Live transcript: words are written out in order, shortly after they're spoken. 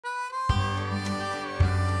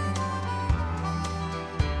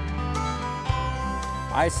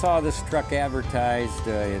I saw this truck advertised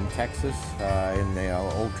in Texas in the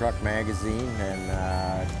Old Truck magazine,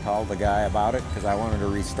 and called the guy about it because I wanted to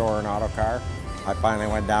restore an Autocar. I finally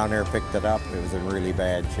went down there, picked it up. It was in really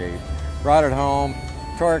bad shape. Brought it home,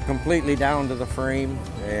 tore it completely down to the frame,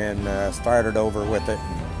 and started over with it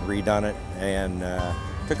and redone it. And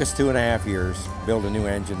took us 2.5 years to build a new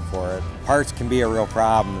engine for it. Parts can be a real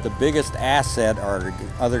problem. The biggest asset are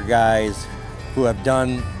other guys who have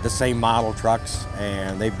done the same model trucks,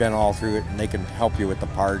 and they've been all through it, and they can help you with the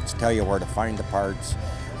parts, tell you where to find the parts.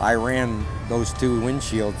 I ran those 2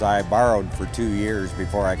 windshields I borrowed for 2 years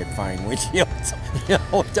before I could find windshields,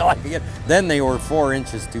 until I could get. Then they were 4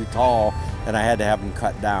 inches too tall, and I had to have them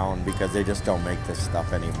cut down because they just don't make this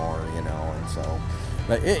stuff anymore, and so.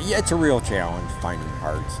 But it's a real challenge finding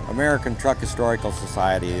parts. American Truck Historical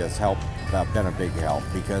Society has been a big help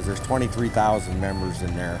because there's 23,000 members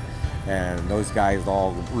in there. And those guys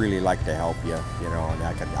all really like to help you, and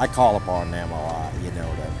I call upon them a lot, to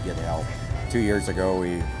get help. 2 years ago,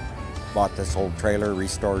 we bought this old trailer,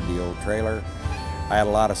 restored the old trailer. I had a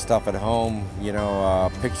lot of stuff at home,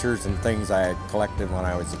 pictures and things I had collected when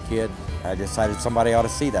I was a kid. I decided somebody ought to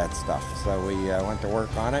see that stuff, so we went to work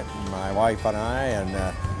on it, my wife and I,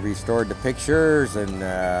 and restored the pictures and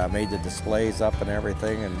made the displays up and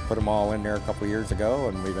everything, and put them all in there a couple years ago,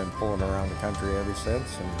 and we've been pulling around the country ever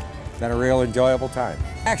since. And been a real enjoyable time.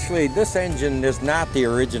 Actually, this engine is not the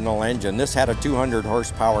original engine. This had a 200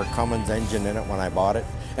 horsepower Cummins engine in it when I bought it,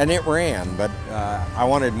 and it ran, but I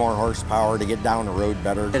wanted more horsepower to get down the road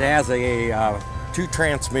better. It has 2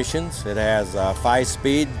 transmissions. It has a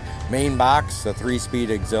 5-speed main box, a 3-speed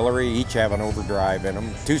auxiliary, each have an overdrive in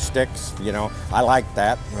them, 2 sticks, I like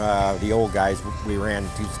that. The old guys, we ran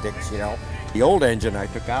 2 sticks, The old engine I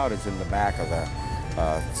took out is in the back of the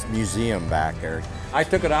museum back there. I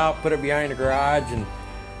took it out, put it behind the garage, and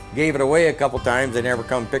gave it away a couple times. They never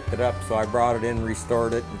come picked it up, so I brought it in,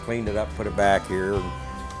 restored it, and cleaned it up, put it back here. And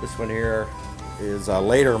this one here is a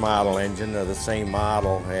later model engine of the same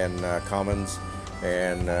model, and Cummins,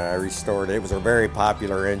 and I restored it. It was a very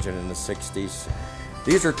popular engine in the 60s.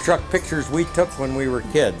 These are truck pictures we took when we were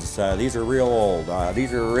kids. These are real old.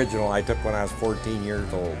 These are original I took when I was 14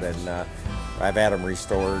 years old, and I've had them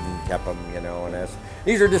restored and kept them, and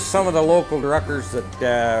these are just some of the local truckers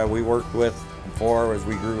that we worked with before as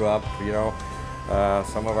we grew up,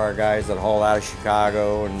 some of our guys that haul out of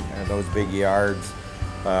Chicago and those big yards.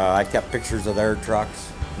 I kept pictures of their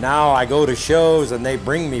trucks. Now I go to shows and they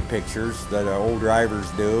bring me pictures that old drivers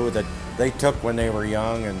do that they took when they were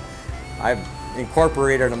young, and I've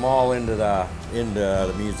incorporated them all into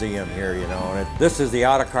the museum here, And this is the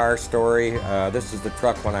Autocar story. This is the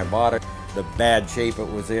truck when I bought it, the bad shape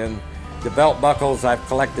it was in. The belt buckles I've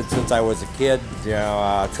collected since I was a kid.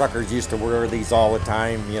 Truckers used to wear these all the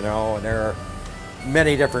time, and there are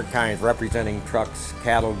many different kinds representing trucks,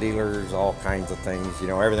 cattle dealers, all kinds of things,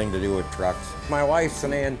 everything to do with trucks. My wife's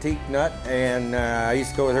an antique nut, and I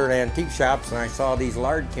used to go with her to antique shops, and I saw these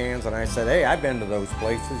lard cans, and I said, hey, I've been to those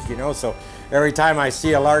places, so every time I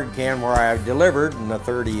see a lard can where I've delivered in the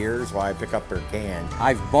 30 years, I pick up their can.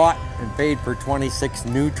 I've bought and paid for 26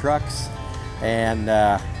 new trucks, and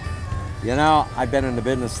I've been in the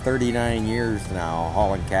business 39 years now,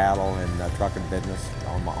 hauling cattle and trucking business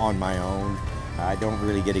on my own. I don't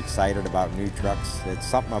really get excited about new trucks. It's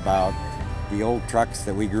something about the old trucks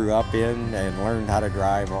that we grew up in and learned how to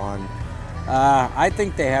drive on. I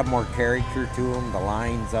think they have more character to them. The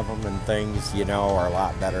lines of them and things, are a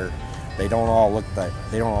lot better. They don't all look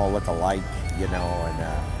alike, and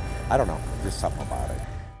I don't know, just something about it.